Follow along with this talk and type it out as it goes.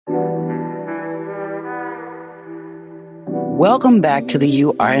Welcome back to the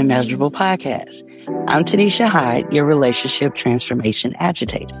You Are Immeasurable podcast. I'm Tanisha Hyde, your relationship transformation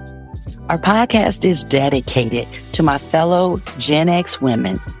agitator. Our podcast is dedicated to my fellow Gen X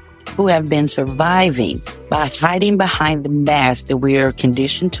women who have been surviving by hiding behind the mask that we are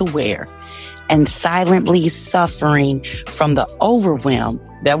conditioned to wear and silently suffering from the overwhelm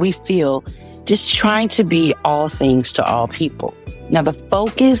that we feel just trying to be all things to all people. Now, the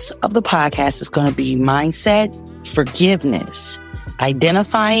focus of the podcast is going to be mindset, forgiveness,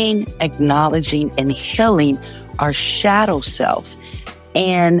 identifying, acknowledging, and healing our shadow self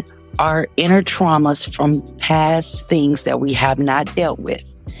and our inner traumas from past things that we have not dealt with,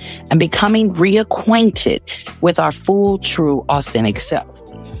 and becoming reacquainted with our full, true, authentic self.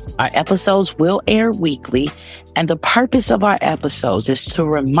 Our episodes will air weekly, and the purpose of our episodes is to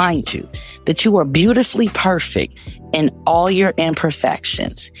remind you that you are beautifully perfect in all your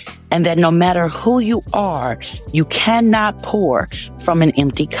imperfections, and that no matter who you are, you cannot pour from an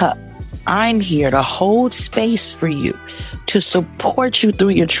empty cup. I'm here to hold space for you, to support you through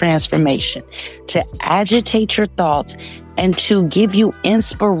your transformation, to agitate your thoughts, and to give you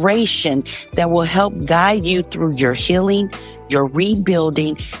inspiration that will help guide you through your healing, your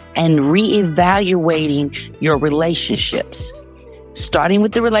rebuilding, and reevaluating your relationships. Starting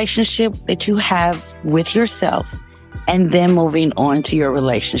with the relationship that you have with yourself, and then moving on to your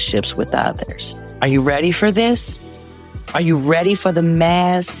relationships with others. Are you ready for this? Are you ready for the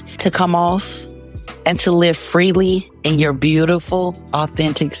mask to come off and to live freely in your beautiful,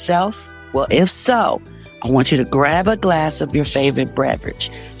 authentic self? Well, if so, I want you to grab a glass of your favorite beverage.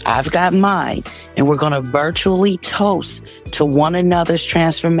 I've got mine, and we're going to virtually toast to one another's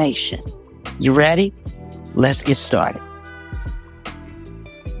transformation. You ready? Let's get started.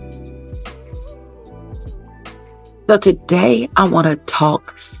 So today I want to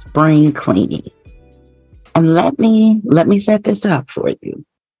talk spring cleaning. And let me set this up for you,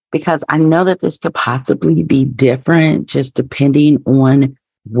 because I know that this could possibly be different just depending on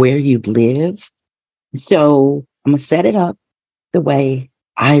where you live. So I'm going to set it up the way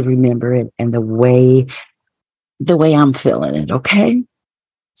I remember it and the way I'm feeling it. Okay.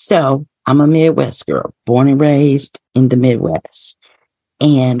 So I'm a Midwest girl, born and raised in the Midwest.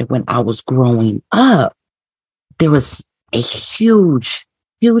 And when I was growing up, there was a huge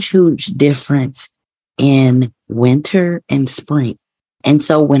difference in winter and spring. And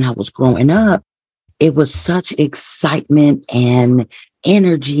so when I was growing up, it was such excitement and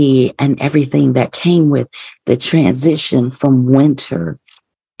energy and everything that came with the transition from winter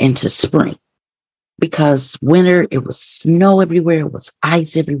into spring. Because winter, it was snow everywhere, it was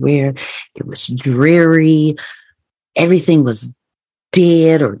ice everywhere, it was dreary, everything was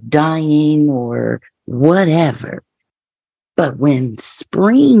dead or dying or whatever. But when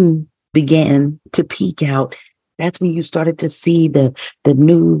spring began to peek out, that's when you started to see the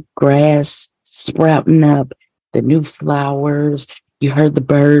new grass sprouting up, the new flowers. You heard the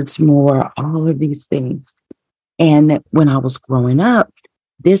birds more, all of these things. And when I was growing up,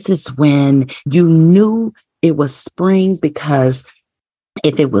 this is when you knew it was spring, because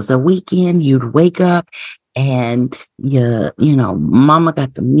if it was a weekend, you'd wake up and mama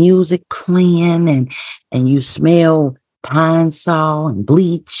got the music playing and you smell pine saw and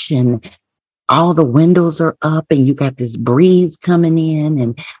bleach and all the windows are up and you got this breeze coming in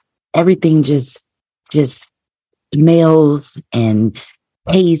and everything just smells and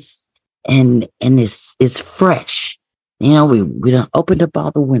tastes and it's fresh. You know, we done opened up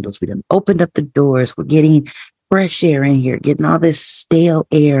all the windows. We done opened up the doors. We're getting fresh air in here, getting all this stale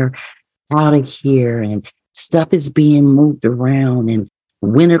air out of here, and stuff is being moved around, and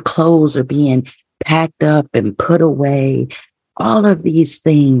winter clothes are being packed up and put away. All of these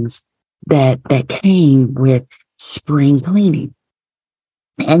things that came with spring cleaning.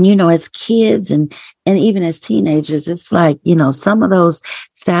 And, as kids and even as teenagers, it's like, some of those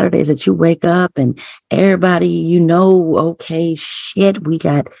Saturdays that you wake up and everybody, okay, shit, we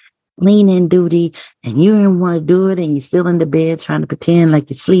got cleaning duty and you didn't want to do it and you're still in the bed trying to pretend like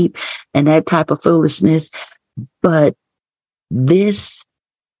you sleep and that type of foolishness. But this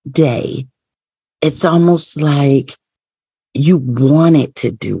day, it's almost like you wanted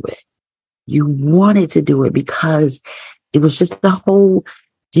to do it. You wanted to do it because it was just a whole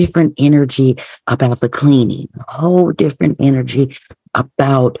different energy about the cleaning, a whole different energy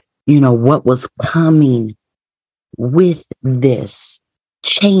about, what was coming with this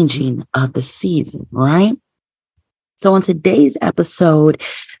changing of the season, right? So on today's episode,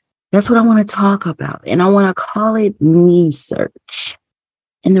 that's what I want to talk about. And I want to call it Me Search.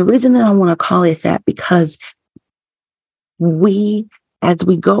 And the reason that I want to call it that, because as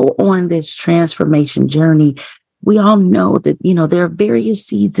we go on this transformation journey, We all know that, there are various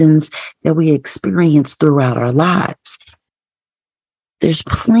seasons that we experience throughout our lives. There's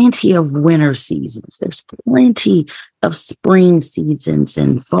plenty of winter seasons. There's plenty of spring seasons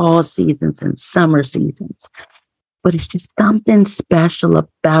and fall seasons and summer seasons. But it's just something special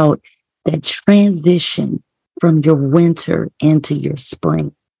about that transition from your winter into your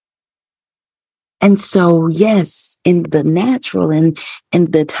spring. And so, yes, in the natural and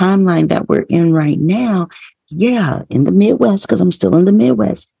the timeline that we're in right now, yeah, in the Midwest, because I'm still in the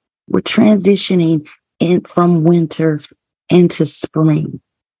Midwest, we're transitioning from winter into spring.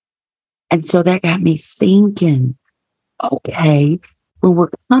 And so that got me thinking, okay, when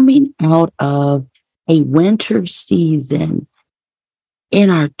we're coming out of a winter season in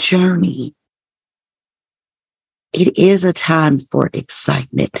our journey, it is a time for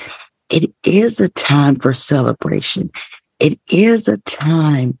excitement. It is a time for celebration. It is a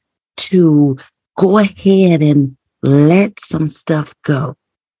time to go ahead and let some stuff go,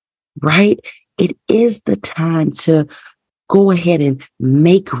 right? It is the time to go ahead and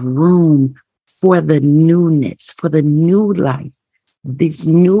make room for the newness, for the new life, these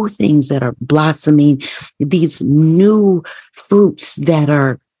new things that are blossoming, these new fruits that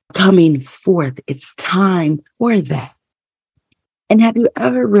are coming forth. It's time for that. And have you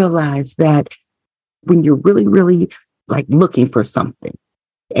ever realized that when you're really, really like looking for something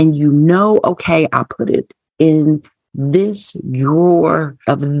and okay, I put it in this drawer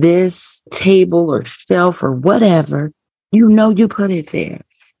of this table or shelf or whatever, you put it there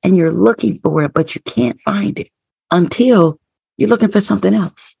and you're looking for it, but you can't find it until you're looking for something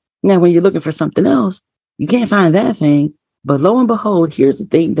else. Now, when you're looking for something else, you can't find that thing, but lo and behold, here's the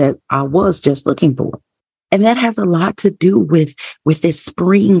thing that I was just looking for. And that has a lot to do with this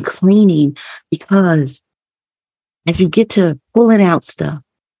spring cleaning, because as you get to pulling out stuff,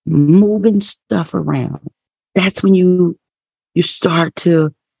 moving stuff around, that's when you start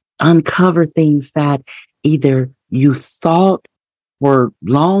to uncover things that either you thought were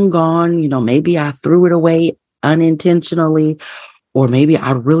long gone, maybe I threw it away unintentionally, or maybe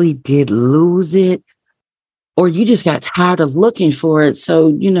I really did lose it, or you just got tired of looking for it. So,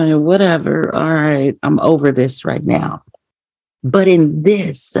 whatever. All right, I'm over this right now. But in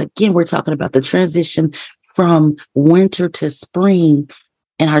this, again, we're talking about the transition from winter to spring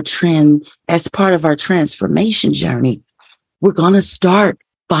and our trend as part of our transformation journey. We're going to start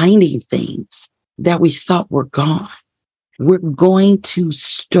finding things that we thought were gone. We're going to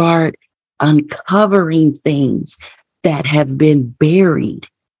start uncovering things that have been buried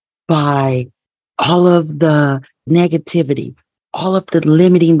by all of the negativity, all of the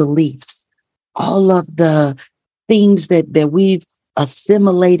limiting beliefs, all of the things that we've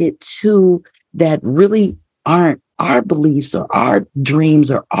assimilated to that really aren't our beliefs or our dreams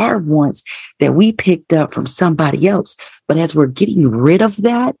or our wants that we picked up from somebody else. But as we're getting rid of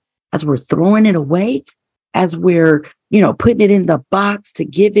that, as we're throwing it away, as we're, putting it in the box to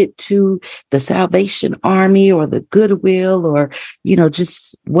give it to the Salvation Army or the Goodwill or,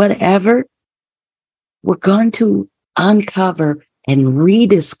 just whatever, we're going to uncover and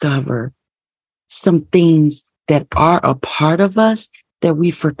rediscover some things that are a part of us that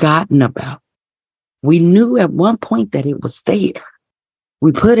we've forgotten about. We knew at one point that it was there.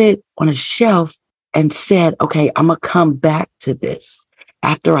 We put it on a shelf and said, okay, I'm going to come back to this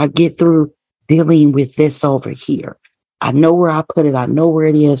after I get through dealing with this over here. I know where I put it. I know where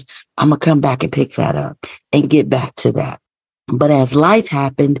it is. I'm going to come back and pick that up and get back to that. But as life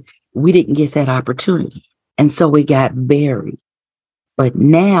happened, we didn't get that opportunity. And so we got buried. But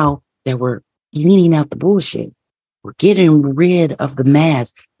now that we're cleaning out the bullshit, we're getting rid of the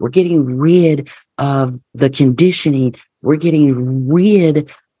mask. We're getting rid of the conditioning. We're getting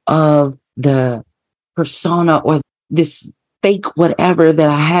rid of the persona or this fake whatever that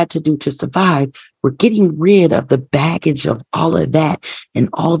I had to do to survive. We're getting rid of the baggage of all of that and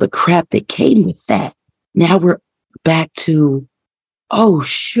all the crap that came with that. Now we're back to, oh,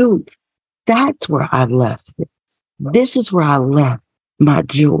 shoot, that's where I left it. This is where I left my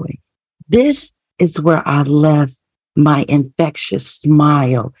joy. This is where I left my infectious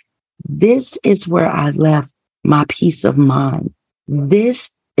smile. This is where I left my peace of mind. This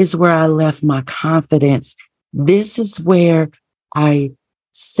is where I left my confidence. This is where I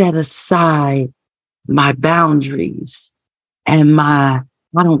set aside my boundaries and my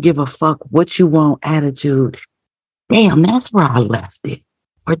I don't give a fuck what you want attitude. Damn, that's where I left it.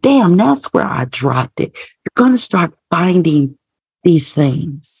 Or damn, that's where I dropped it. You're going to start finding these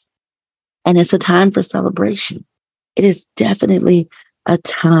things. And it's a time for celebration. It is definitely a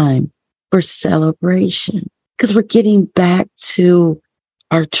time for celebration because we're getting back to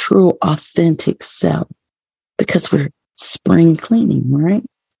our true, authentic self. because we're spring cleaning, right?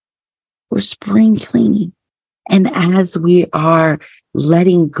 We're spring cleaning. And as we are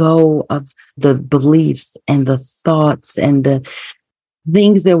letting go of the beliefs and the thoughts and the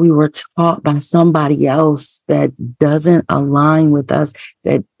things that we were taught by somebody else that doesn't align with us,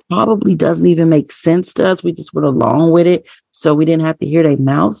 that probably doesn't even make sense to us, we just went along with it so we didn't have to hear their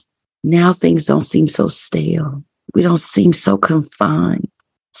mouth. Now things don't seem so stale. We don't seem so confined,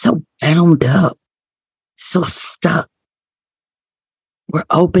 so bound up, so stuck. We're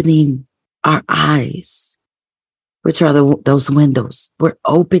opening our eyes, which are those windows. We're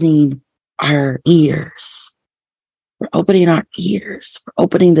opening our ears. We're opening our ears. We're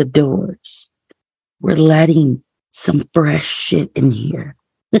opening the doors. We're letting some fresh shit in here.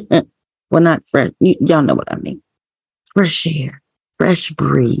 Well, not fresh. Y'all know what I mean. Fresh air, fresh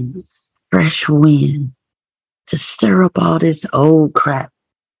breeze, fresh wind to stir up all this old crap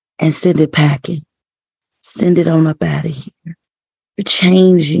and send it packing. Send it on up out of here. We're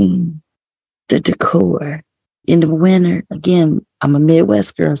changing the decor. In the winter, again, I'm a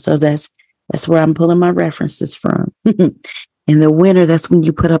Midwest girl, so that's where I'm pulling my references from. In the winter, that's when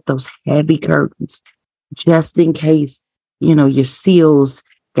you put up those heavy curtains, just in case, your seals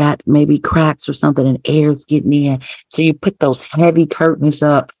got maybe cracks or something and air's getting in. So you put those heavy curtains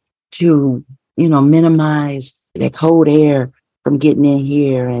up to, minimize that cold air from getting in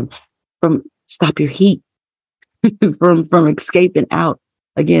here and from stop your heat from escaping out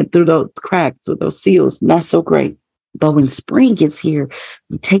again through those cracks with those seals. Not so great. But when spring gets here,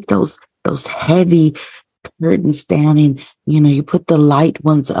 you take those heavy curtains down and, you put the light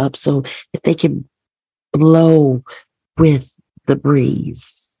ones up so that they can blow with the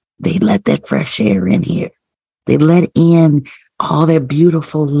breeze. They let that fresh air in here. They let in all that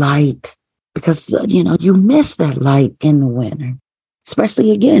beautiful light because, you miss that light in the winter,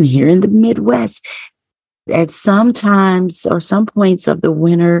 especially again here in the Midwest. At some times or some points of the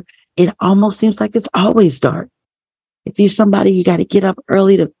winter, it almost seems like it's always dark. If you're somebody, you got to get up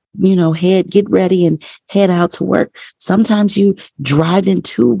early to, get ready and head out to work. Sometimes you drive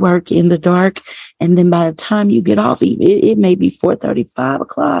into work in the dark. And then by the time you get off, it may be 4:30, 5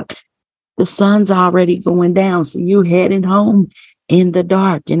 o'clock. The sun's already going down. So you're heading home in the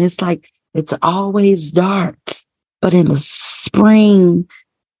dark. And it's like, it's always dark. But in the spring,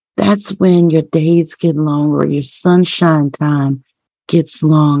 that's when your days get longer, your sunshine time gets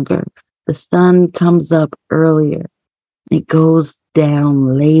longer. The sun comes up earlier. It goes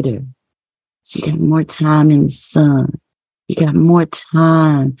down later. So you got more time in the sun. You got more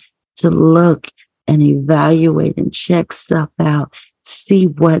time to look and evaluate and check stuff out. See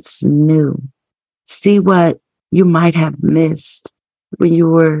what's new. See what you might have missed when you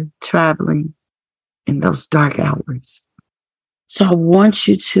were traveling in those dark hours. So I want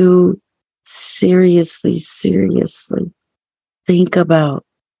you to seriously think about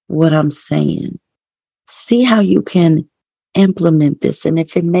what I'm saying. See how you can implement this and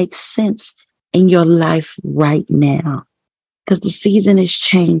if it makes sense in your life right now. Because the season is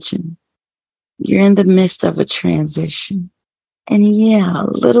changing. You're in the midst of a transition. And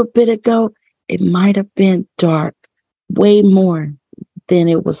a little bit ago, it might have been dark, way more than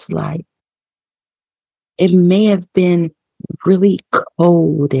it was light. It may have been really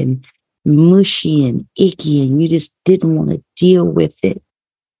cold and mushy and icky, and you just didn't want to deal with it.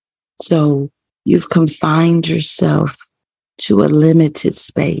 So you've confined yourself to a limited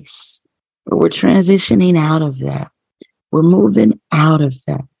space. But we're transitioning out of that. We're moving out of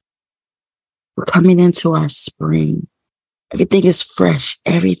that. We're coming into our spring. Everything is fresh.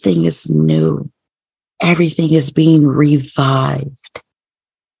 Everything is new. Everything is being revived.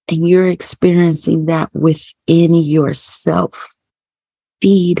 And you're experiencing that within yourself.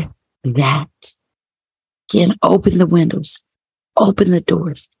 Feed that. Again, open the windows. Open the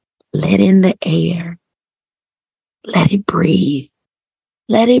doors. Let in the air. Let it breathe.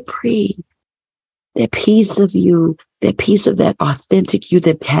 Let it breathe. That piece of you, that piece of that authentic you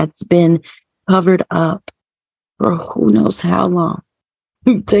that has been covered up for who knows how long.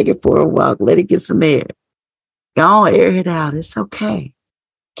 Take it for a walk. Let it get some air. Go air it out. It's okay.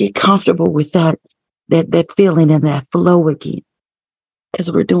 Get comfortable with that feeling and that flow again.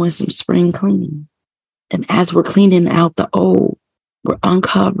 Because we're doing some spring cleaning. And as we're cleaning out the old, we're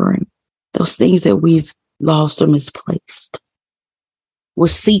uncovering those things that we've lost or misplaced. We're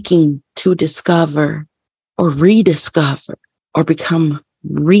seeking to discover or rediscover or become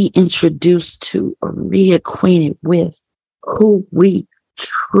reintroduced to or reacquainted with who we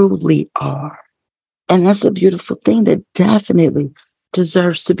truly are. And that's a beautiful thing that definitely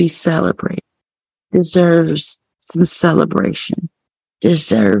deserves to be celebrated, deserves some celebration,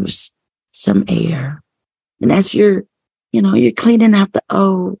 deserves some air. And as you're cleaning out the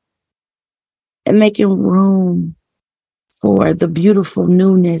old and making room for the beautiful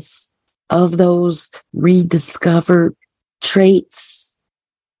newness of those rediscovered traits,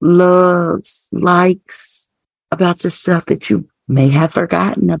 loves, likes about yourself that you may have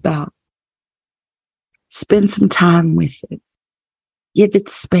forgotten about. Spend some time with it. Give it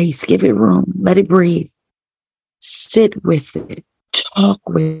space, give it room, let it breathe. Sit with it, talk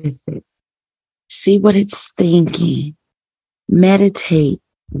with it, see what it's thinking, meditate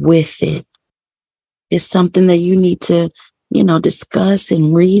with it. It's something that you need to, discuss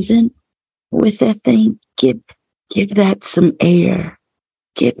and reason with that thing. Give that some air.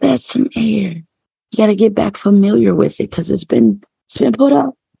 Give that some air. You got to get back familiar with it because it's been put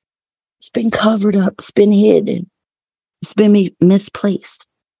up. It's been covered up. It's been hidden. It's been misplaced.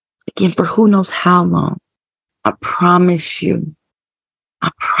 Again, for who knows how long. I promise you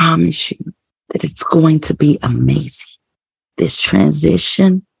that it's going to be amazing. This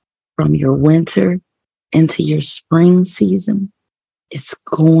transition from your winter into your spring season is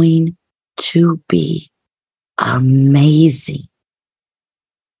going to be amazing.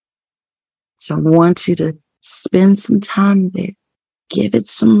 So I want you to spend some time there. Give it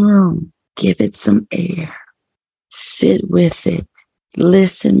some room. Give it some air. Sit with it.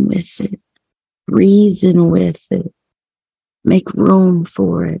 Listen with it. Reason with it. Make room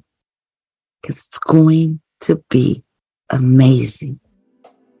for it. Because it's going to be amazing.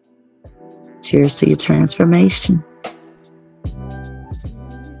 Cheers to your transformation.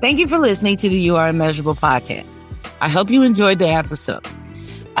 Thank you for listening to the You Are Immeasurable podcast. I hope you enjoyed the episode.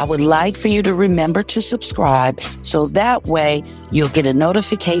 I would like for you to remember to subscribe so that way you'll get a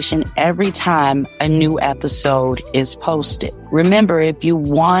notification every time a new episode is posted. Remember, if you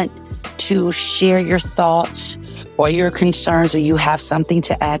want to share your thoughts or your concerns or you have something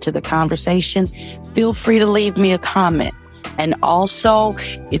to add to the conversation, feel free to leave me a comment. And also,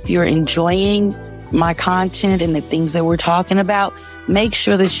 if you're enjoying my content and the things that we're talking about, make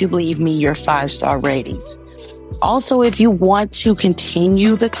sure that you leave me your 5-star ratings. Also, if you want to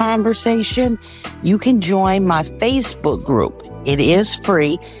continue the conversation, you can join my Facebook group. It is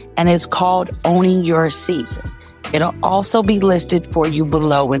free and it's called Owning Your Season. It'll also be listed for you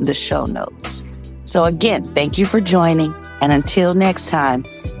below in the show notes. So again, thank you for joining. And until next time,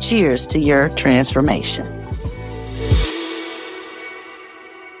 cheers to your transformation.